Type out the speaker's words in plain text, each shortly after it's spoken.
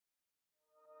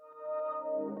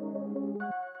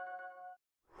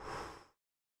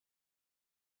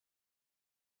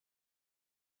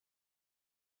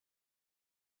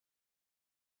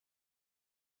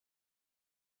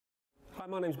Hi,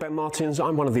 my name's Ben Martins.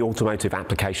 I'm one of the automotive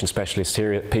application specialists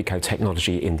here at Pico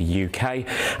Technology in the UK,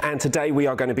 and today we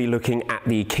are going to be looking at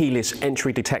the keyless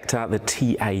entry detector, the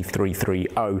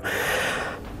TA330.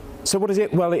 So what is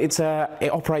it? Well, it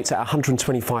operates at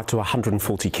 125 to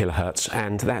 140 kilohertz,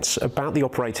 and that's about the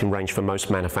operating range for most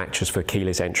manufacturers for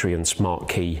keyless entry and smart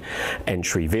key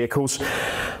entry vehicles.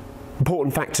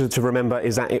 Important factor to remember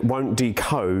is that it won't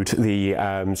decode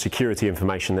the security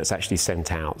information that's actually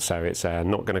sent out, so it's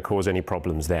not going to cause any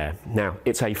problems there. Now,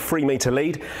 it's a 3-meter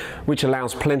lead, which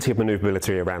allows plenty of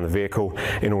manoeuvrability around the vehicle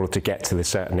in order to get to the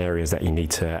certain areas that you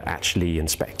need to actually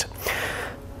inspect.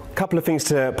 A couple of things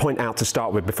to point out to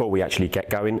start with before we actually get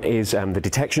going is the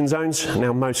detection zones.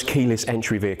 Now, most keyless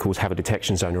entry vehicles have a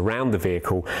detection zone around the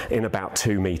vehicle in about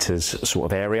 2 meters sort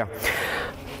of area.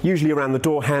 Usually around the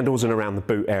door handles and around the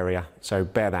boot area, so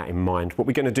bear that in mind. What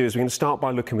we're going to do is we're going to start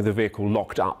by looking with the vehicle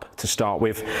locked up to start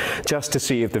with, just to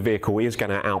see if the vehicle is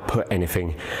going to output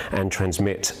anything and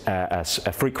transmit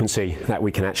a frequency that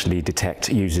we can actually detect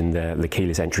using the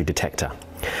keyless entry detector.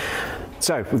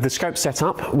 So, with the scope set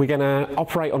up, we're going to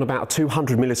operate on about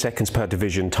 200 milliseconds per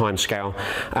division timescale,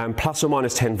 plus or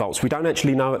minus 10 volts. We don't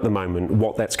actually know at the moment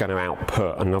what that's going to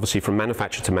output, and obviously from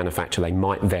manufacturer to manufacturer they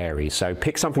might vary. So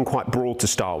pick something quite broad to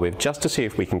start with, just to see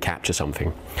if we can capture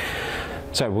something.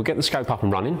 So we'll get the scope up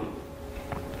and running.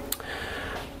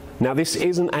 Now, this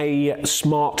isn't a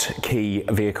smart key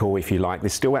vehicle, if you like.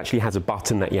 This still actually has a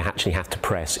button that you actually have to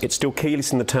press. It's still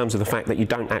keyless in the terms of the fact that you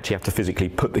don't actually have to physically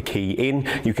put the key in.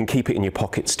 You can keep it in your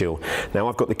pocket still. Now,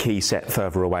 I've got the key set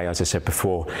further away, as I said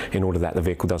before, in order that the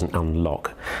vehicle doesn't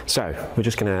unlock. So we're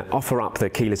just going to offer up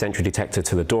the keyless entry detector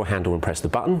to the door handle and press the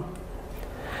button.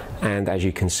 And as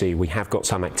you can see, we have got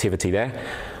some activity there.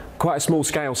 Quite a small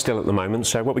scale still at the moment,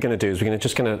 so what we're going to do is we're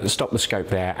just going to stop the scope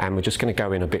there, and we're just going to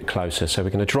go in a bit closer. So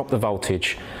we're going to drop the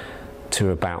voltage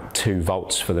to about 2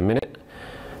 volts for the minute,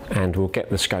 and we'll get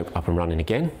the scope up and running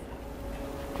again,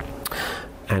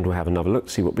 and we'll have another look,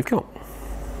 see what we've got.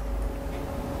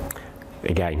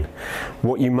 Again,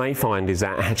 what you may find is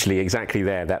that actually exactly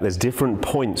there, that there's different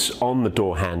points on the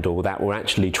door handle that will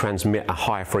actually transmit a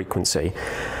higher frequency.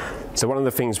 So one of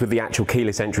the things with the actual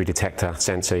keyless entry detector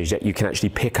sensor is that you can actually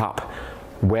pick up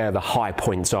where the high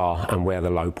points are and where the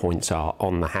low points are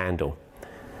on the handle,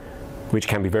 which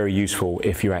can be very useful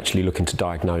if you're actually looking to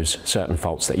diagnose certain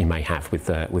faults that you may have with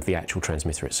the actual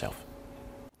transmitter itself.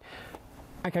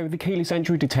 Okay, with the keyless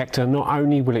entry detector, not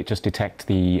only will it just detect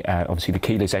the obviously the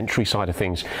keyless entry side of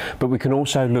things, but we can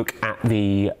also look at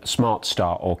the smart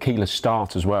start or keyless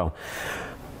start as well.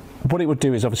 What it would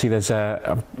do is obviously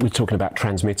we're talking about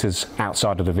transmitters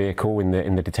outside of the vehicle in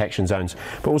the detection zones,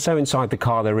 but also inside the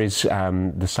car there is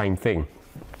the same thing.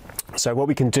 So what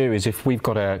we can do is, if we've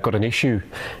got an issue,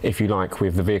 if you like,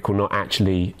 with the vehicle not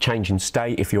actually changing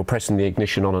state, if you're pressing the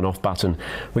ignition on and off button,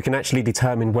 we can actually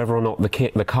determine whether or not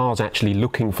the car's actually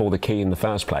looking for the key in the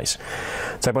first place.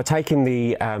 So by taking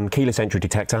the keyless entry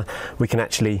detector, we can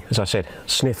actually, as I said,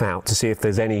 sniff out to see if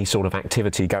there's any sort of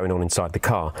activity going on inside the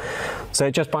car.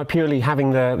 So just by purely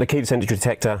having the keyless entry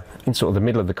detector in sort of the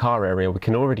middle of the car area, we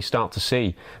can already start to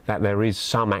see that there is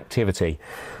some activity.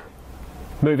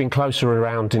 Moving closer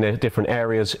around in different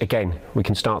areas, again, we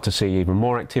can start to see even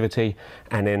more activity,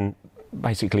 and then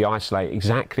basically isolate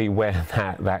exactly where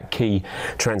that key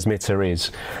transmitter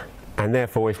is. And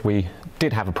therefore, if we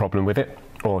did have a problem with it,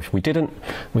 or if we didn't,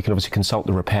 we can obviously consult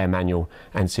the repair manual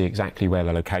and see exactly where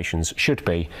the locations should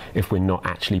be if we're not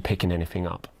actually picking anything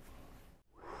up.